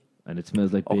smell it, and it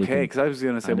smells like bacon. Okay, because I was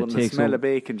going to say, And it wouldn't the takes smell up- of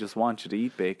bacon just want you to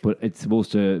eat bacon? But it's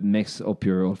supposed to mix up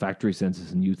your olfactory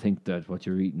senses, and you think that what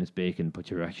you're eating is bacon, but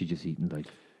you're actually just eating like.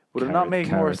 Would it not make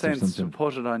more carrots or sense to something.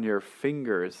 put it on your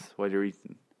fingers while you're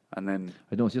eating? And then...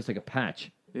 I know it's just like a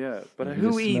patch. Yeah, but You who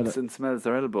just smell eats it. and smells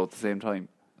their elbow at the same time?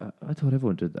 I thought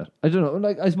everyone did that. I don't know.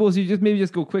 Like, I suppose you just maybe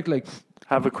go quick, like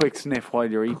Have a quick sniff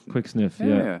while you're eating. quick sniff. Yeah.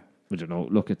 Yeah. I don't know.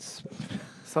 Look, it's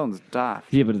Sounds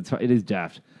daft. yeah, but it is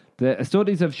daft. The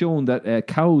studies have shown that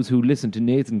cows who listen to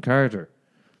Nathan Carter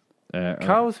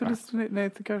Cows who listen to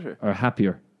Nathan Carter? are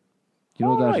happier. You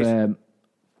know Oh, that right.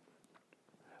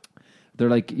 they're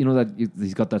like, you know that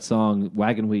he's got that song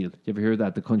Wagon Wheel. You ever hear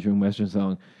that, the country and western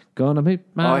song? Gonna meet Oh,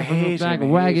 my I hate back him.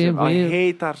 wagon I wheel.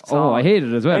 hate that song. Oh, I hate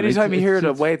it as well. Anytime you hear it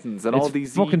at it's- weddings and all it's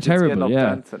these fucking Egypts getting terrible, up yeah.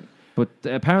 dancing. But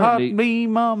Hot apparently, me,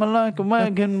 mama, like a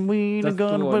wagon wheel. That's the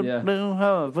Gonna one, whip yeah. down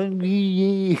how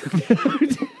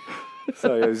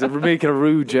Sorry, I was making a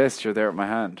rude gesture there with my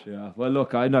hand. yeah. Well,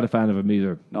 look, I'm not a fan of him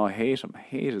either. No, I hate him. I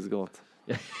hate his guts.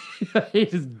 I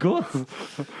hate his guts.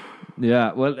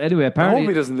 Yeah. Well, anyway, I hope apparently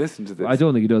he doesn't listen to this. I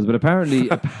don't think he does, but apparently,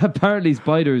 apparently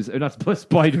spiders are not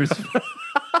spiders.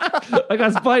 I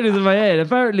got spiders in my head.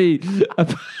 Apparently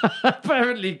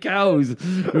cows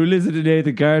who listen to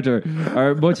Nathan Carter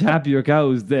are much happier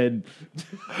cows than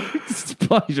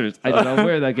Spiders. I don't know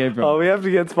where that came from. Oh, we have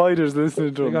to get spiders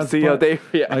listening to him. See how they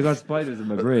react. I got spiders in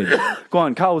my brain. Go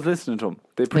on, cows listening to him.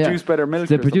 They produce better milk.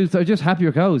 They're just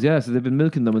happier cows, yeah. So they've been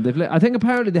milking them, and I think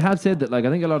apparently they have said that. Like, I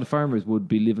think a lot of farmers would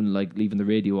be leaving the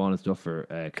radio on and stuff for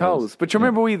cows. But you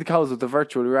remember the cows with the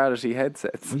virtual reality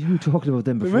headsets? Were you talking about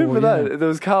them before? Remember that?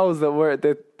 Those cows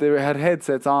they had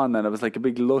headsets on, and it was like a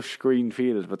big lush green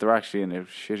field, but they're actually in a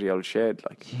shitty old shed.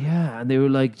 Like, yeah, and they were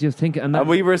like just thinking, and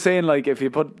we were saying like if you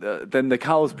put then the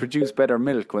cows produce better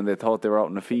milk when they thought they were out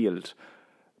in the field.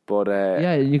 But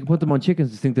yeah, you can put them on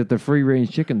chickens to think that they're free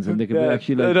range chickens, and they can be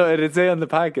actually like. No, it'd say on the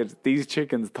packet these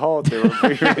chickens thought they were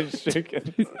free range chickens.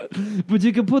 But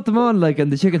you can put them on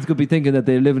and the chickens could be thinking that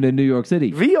they're living in New York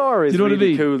City. VR is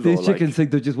really cool. Though, these chickens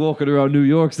think they're just walking around New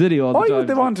York City all the time. Why would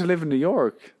they want to live in New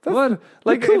York? Cool.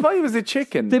 If I was a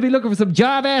chicken, they'd be looking for some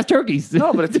job-ass turkeys.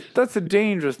 No, but that's a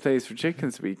dangerous place for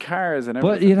chickens to be. Cars and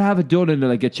everything. But you'd have it done in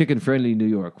a chicken-friendly New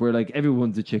York, where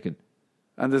everyone's a chicken.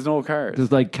 And there's no cars.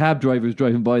 There's cab drivers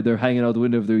driving by. They're hanging out the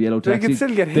window of their yellow taxi. They can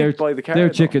still get hit by the car. They're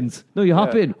chickens. No, you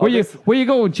hop in. Where you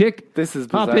going, chick? This is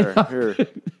bizarre. Here.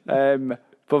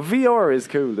 But VR is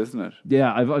cool, isn't it?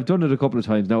 Yeah, I've done it a couple of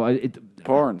times now.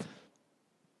 Porn.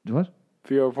 What?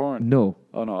 VR porn? No.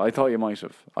 Oh no, I thought you might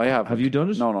have. I have. Have you done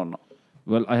it? No.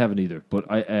 Well, I haven't either. But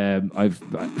I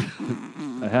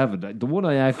haven't. The one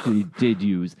I actually did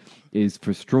use is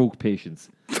for stroke patients.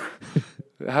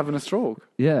 Having a stroke?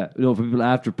 Yeah, for people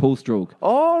after post-stroke.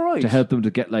 Oh, right. To help them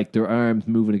to get their arms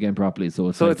moving again properly. So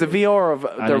it's a VR of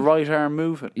their right arm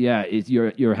moving. Yeah, it's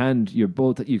your hand.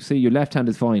 You see, your left hand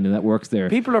is fine, and that works there.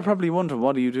 People are probably wondering,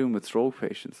 what are you doing with stroke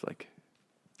patients?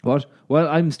 What? Well,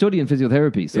 I'm studying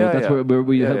physiotherapy, so that's where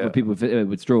we help with people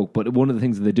with stroke. But one of the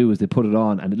things that they do is they put it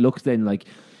on, and it looks then like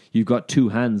you've got two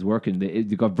hands working.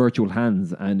 You've got virtual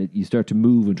hands, and you start to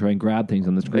move and try and grab things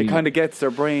on the screen. It kind of gets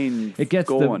their brain. It gets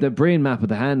going. the brain map of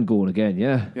the hand going again.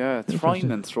 Yeah. Yeah, it's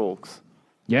frightening strokes.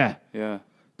 Yeah. Yeah.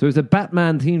 There's a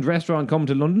Batman themed restaurant coming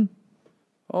to London.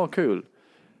 Oh, cool.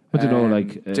 I don't know,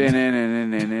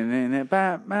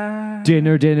 Batman.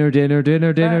 Dinner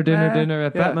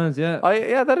at Batman's, yeah.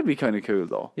 Yeah, that'd be kind of cool,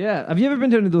 though. Yeah. Have you ever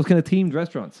been to any of those kind of themed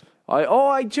restaurants? Do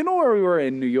you know where we were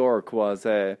in New York was...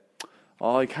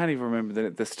 I can't even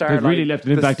remember the Starlight. It really left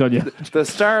an impact on you. The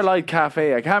Starlight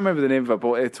Cafe. I can't remember the name of it,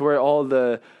 but it's where all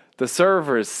the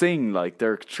servers sing.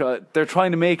 They're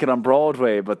trying to make it on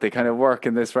Broadway, but they kind of work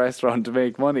in this restaurant to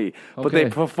make money. Okay. But they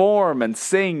perform and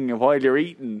sing while you're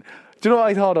eating. Do you know,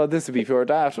 I thought, this would be pure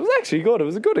daft. It was actually good. It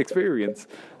was a good experience.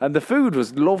 And the food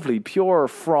was lovely. Pure,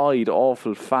 fried,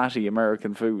 awful, fatty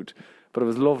American food. But it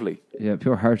was lovely. Yeah,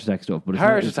 pure heart attack stuff. But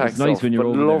it's nice when you're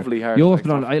over lovely there. Heart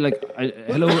attack stuff.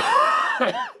 Hello.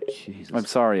 Jesus. I'm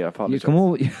sorry, I apologize. You come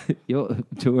over,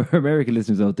 to our American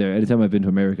listeners out there. Anytime I've been to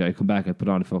America, I come back. I put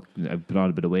on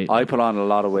a bit of weight. I put on a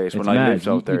lot of weight when I lived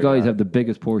out there. You guys have the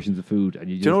biggest portions of food, and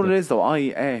do you know what it is though? I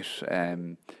ate.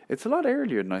 It's a lot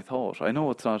earlier than I thought. I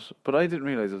know it's not, but I didn't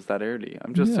realize it was that early.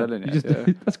 I'm just telling you.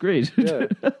 That's great. Yeah,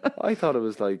 I thought it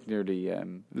was nearly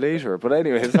later. But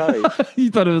anyway, sorry.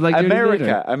 You thought it was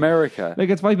America. Like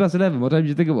it's 11:05. What time did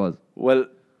you think it was? Well.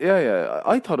 Yeah.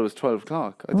 I thought it was 12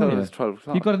 o'clock. I thought it was 12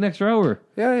 o'clock. You got an extra hour.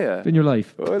 Yeah. In your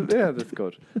life. Well, yeah, that's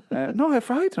good. I don't know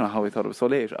how I thought it was so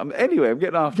late. Anyway, I'm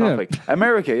getting off topic. Yeah.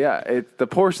 America, the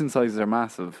portion sizes are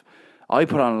massive. I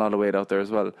put on a lot of weight out there as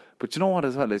well. But you know what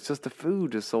as well? It's just the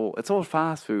food is it's all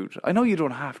fast food. I know you don't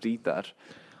have to eat that.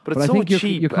 But it's so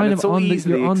cheap. You're kind of on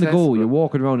the go. You're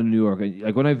walking around in New York.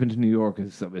 Like when I've been to New York,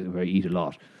 it's where I eat a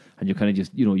lot. And you kind of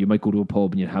just, you might go to a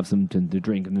pub and you have something to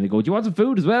drink, and then they go, "Do you want some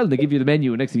food as well?" And they give you the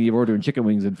menu, and next thing you're ordering chicken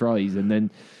wings and fries, and then.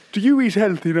 Do you eat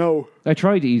healthy now? I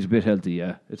try to eat a bit healthy.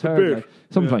 Yeah, it's hard.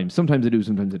 Sometimes I do,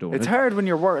 sometimes I don't. It's hard when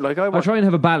you're working. I try and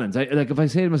have a balance. If I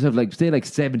say to myself, say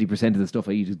 70% of the stuff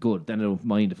I eat is good, then I don't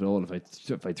mind if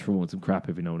I throw in some crap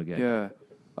every now and again. Yeah,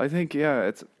 I think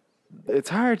it's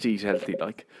hard to eat healthy.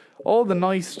 All the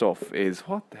nice stuff is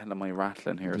what the hell am I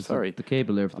rattling here? Sorry, the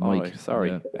cable there for the mic. Right,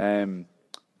 sorry. Yeah.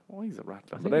 Why is it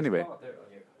rattling? But anyway,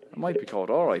 it might be called.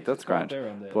 All right, that's grand.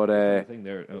 But I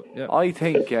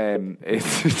think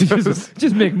it's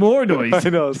just make more noise. I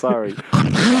know. Sorry.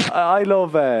 I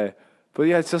love. But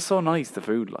yeah, it's just so nice, the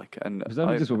food, and is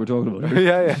that just what we're talking about?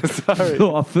 Yeah. Sorry.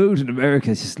 Food in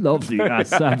America is just lovely.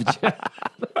 Savage.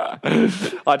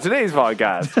 On today's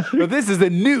podcast, but this is the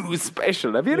news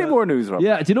special. Have you any more news, Rob?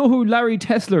 Yeah. Do you know who Larry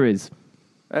Tesler is?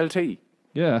 LT.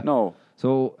 Yeah. No.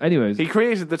 So, anyways, he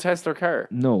created the Tesla car.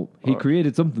 No, he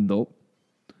created something though.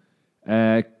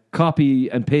 Copy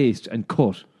and paste and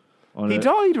cut. He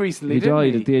died recently. He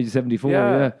died at the age of 74.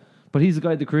 Yeah, but he's the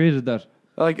guy that created that.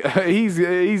 Like,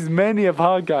 he's many a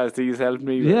podcast he's helped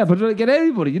me with. Yeah, but like, get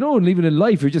everybody, and even in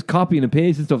life, you're just copying and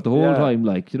pasting stuff the whole Yeah. time.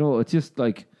 Like, it's just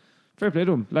like, fair play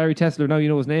to him. Larry Tesler, now you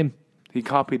know his name. He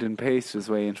copied and pasted his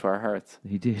way into our hearts.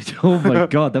 He did. Oh my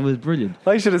God, that was brilliant.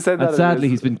 I should have said that. And sadly,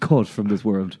 he's been cut from this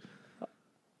world.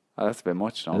 Oh, that's a bit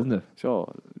much now. Isn't it?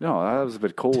 Sure. No, that was a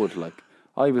bit cold. Like,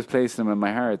 I was placing him in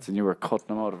my hearts and you were cutting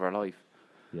him out of our life.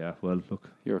 Yeah, well, look,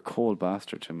 You're a cold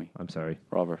bastard to me, I'm sorry.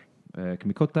 Robert. Can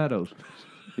we cut that out?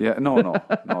 Yeah, no,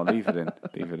 leave it in.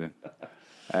 Leave it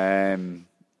in.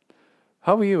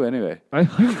 How are you anyway?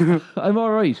 I'm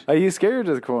all right. Are you scared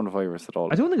of the coronavirus at all?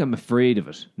 I don't think I'm afraid of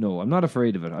it. No, I'm not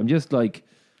afraid of it. I'm just like,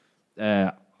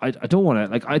 I don't want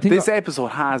to, like, I think... This episode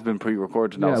has been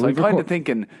pre-recorded now, Yeah, so I'm we've kind of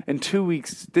thinking in 2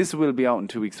 weeks, this will be out in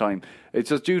 2 weeks' time. It's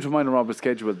just due to mine and Robert's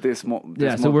schedule this month.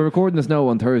 Yeah, so we're recording this now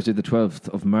on Thursday, the 12th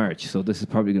of March, so this is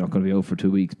probably not going to be out for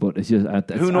 2 weeks, but it's just...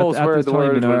 Who knows where the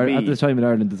world will be? At this time in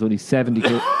Ireland, there's only 70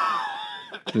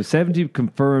 There's 70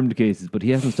 confirmed cases, but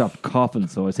he hasn't stopped coughing,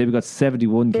 so I say we got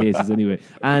 71 cases anyway.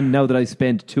 And now that I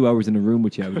spent 2 hours in a room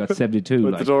with you, we got 72.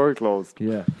 With the door closed.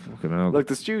 Yeah, fucking hell. Look,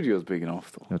 the studio's big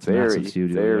enough, though. That's a massive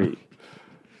studio, Very.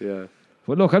 Yeah.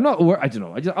 But look, I'm not. I don't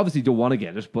know. I just obviously don't want to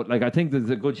get it, but like I think there's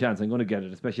a good chance I'm going to get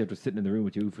it, especially after sitting in the room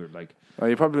with you for like. Oh,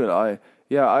 you probably will. I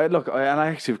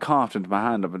actually have coughed into my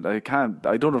hand, but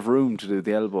I don't have room to do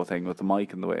the elbow thing with the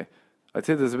mic in the way. I'd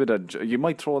say there's a bit of. You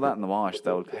might throw that in the wash,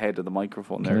 the head of the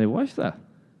microphone there. Can I wash that?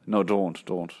 No, don't.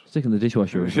 Stick in the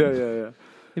dishwasher. Yeah.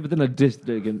 Yeah, but then I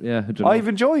don't know. I've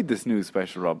enjoyed this new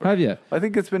special, Robert. Have you? I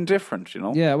think it's been different,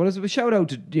 Yeah, well, a shout out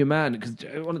to your man, because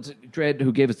I wanted to Dread,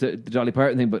 who gave us the Dolly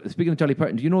Parton thing, but speaking of Dolly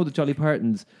Parton, do you know the Dolly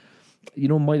Partons,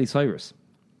 Miley Cyrus?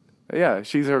 Yeah,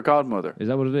 she's her godmother. Is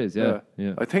that what it is? Yeah.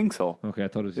 I think so. Okay, I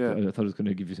thought it was, Yeah. I thought it was going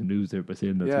to give you some news there by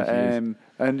saying that. Yeah,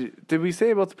 and did we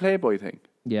say about the Playboy thing?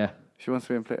 Yeah. She wants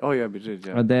to be in Play. Oh, yeah, we did,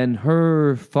 yeah. And then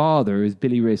her father is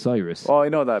Billy Ray Cyrus. Oh, I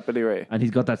know that, Billy Ray. And he's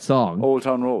got that song. Old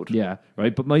Town Road. Yeah,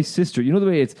 right. But my sister, you know the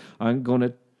way it's, I'm going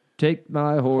to take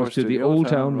my horse to the Old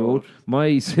Town Road.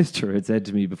 My sister had said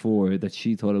to me before that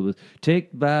she thought it was,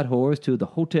 take that horse to the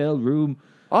hotel room.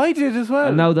 I did as well.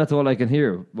 And now that's all I can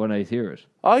hear when I hear it.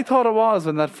 I thought it was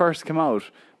when that first came out.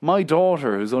 My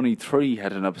daughter, who's only 3,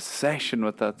 had an obsession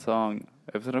with that song.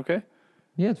 Everything okay?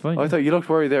 Yeah, it's fine. I thought you looked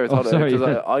worried there. I thought sorry.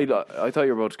 I thought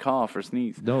you were about to cough or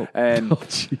sneeze. No.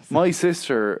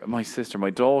 My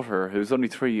daughter, who's only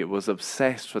 3, was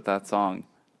obsessed with that song.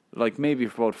 Like maybe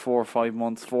for about 4 or 5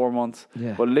 months, 4 months.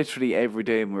 Yeah. But literally every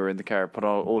day when we were in the car, put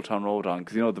Old Town Road on,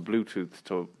 because the Bluetooth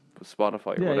to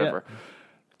Spotify or whatever. Yeah.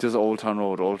 Just Old Town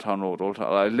Road, Old Town Road, Old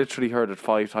Town. I literally heard it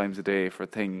 5 times a day for a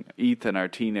thing. Ethan, our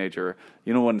teenager,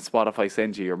 when Spotify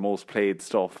sends you your most played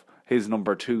stuff, his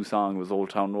number 2 song was Old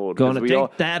Town Road. Gonna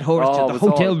take that horse to the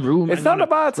hotel room. It's not a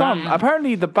bad song.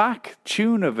 Apparently, the back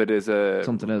tune of it is a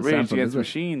Something else, Rage sample, Against is it?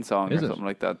 Machine song Is or it? something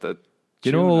like that. The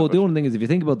the only thing is, if you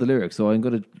think about the lyrics, so I'm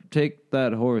going to take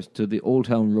that horse to the Old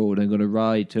Town Road, I'm going to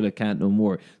ride till I can't no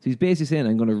more. So he's basically saying,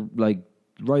 I'm going to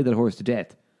ride that horse to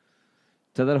death.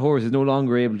 So that horse is no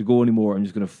longer able to go anymore. I'm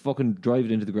just going to fucking drive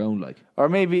it into the ground, Or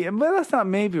maybe, well, that's not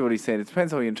maybe what he's saying. It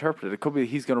depends how you interpret it. It could be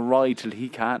he's going to ride till he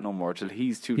can't no more, till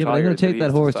he's too Yeah, tired. but I'm going to take till he that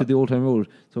has horse stop. to the Old Town Road.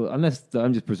 So unless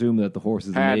I'm just presuming that the horse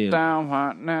is a Head male. down,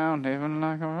 hot now, living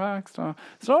like a rock star.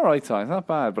 It's an alright song. It's not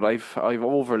bad, but I've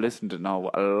over listened to it now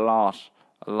a lot.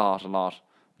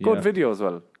 Good Yeah. video as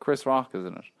well. Chris Rock is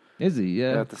in it. Is he?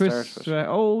 Yeah. at the Chris. start of it.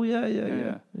 Oh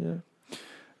yeah.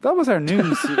 That was our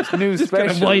news Just special. kind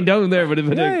of wind down there, but a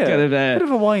bit Yeah, of kind of. bit of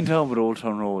a wind down with Old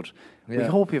Town Road. We Yeah.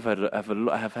 hope you've had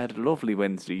a lovely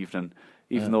Wednesday evening,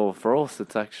 even though for us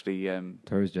it's actually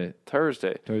Thursday.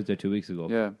 Thursday. Thursday 2 weeks ago.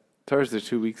 Yeah, Thursday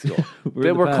 2 weeks ago. We're They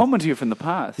in the were past. coming to you from the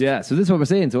past. Yeah, so this is what we're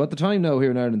saying. So at the time now here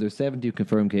in Ireland, there's 70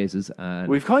 confirmed cases, and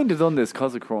We've kind of done this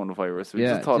because of coronavirus. We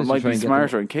Yeah, just thought just it to might try be and get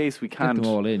smarter them- in case we get can't.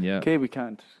 them all in. Yeah, Okay, we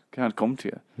can't come to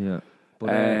you. yeah.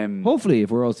 But Hopefully, if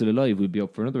we're all still alive, we'll be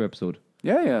up for another episode.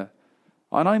 Yeah.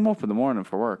 And I'm up in the morning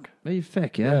for work. Hey,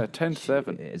 feck, yeah. 10 to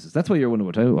 7. Jesus, that's why you're wondering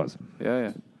what time it was.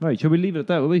 Yeah. Right, shall we leave it at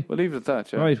that, will we? We'll leave it at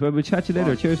that, yeah. Right, well, we'll chat to you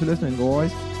later. Cheers for listening. Go,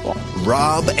 guys.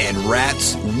 Rob and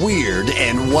Rat's Weird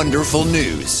and Wonderful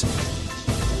News.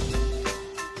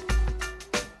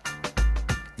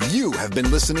 You have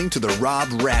been listening to the Rob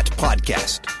Rat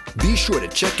Podcast. Be sure to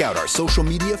check out our social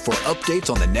media for updates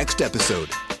on the next episode.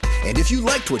 And if you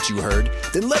liked what you heard,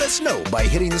 then let us know by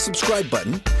hitting the subscribe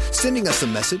button, sending us a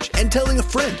message, and telling a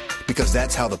friend, because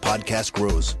that's how the podcast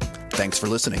grows. Thanks for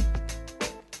listening.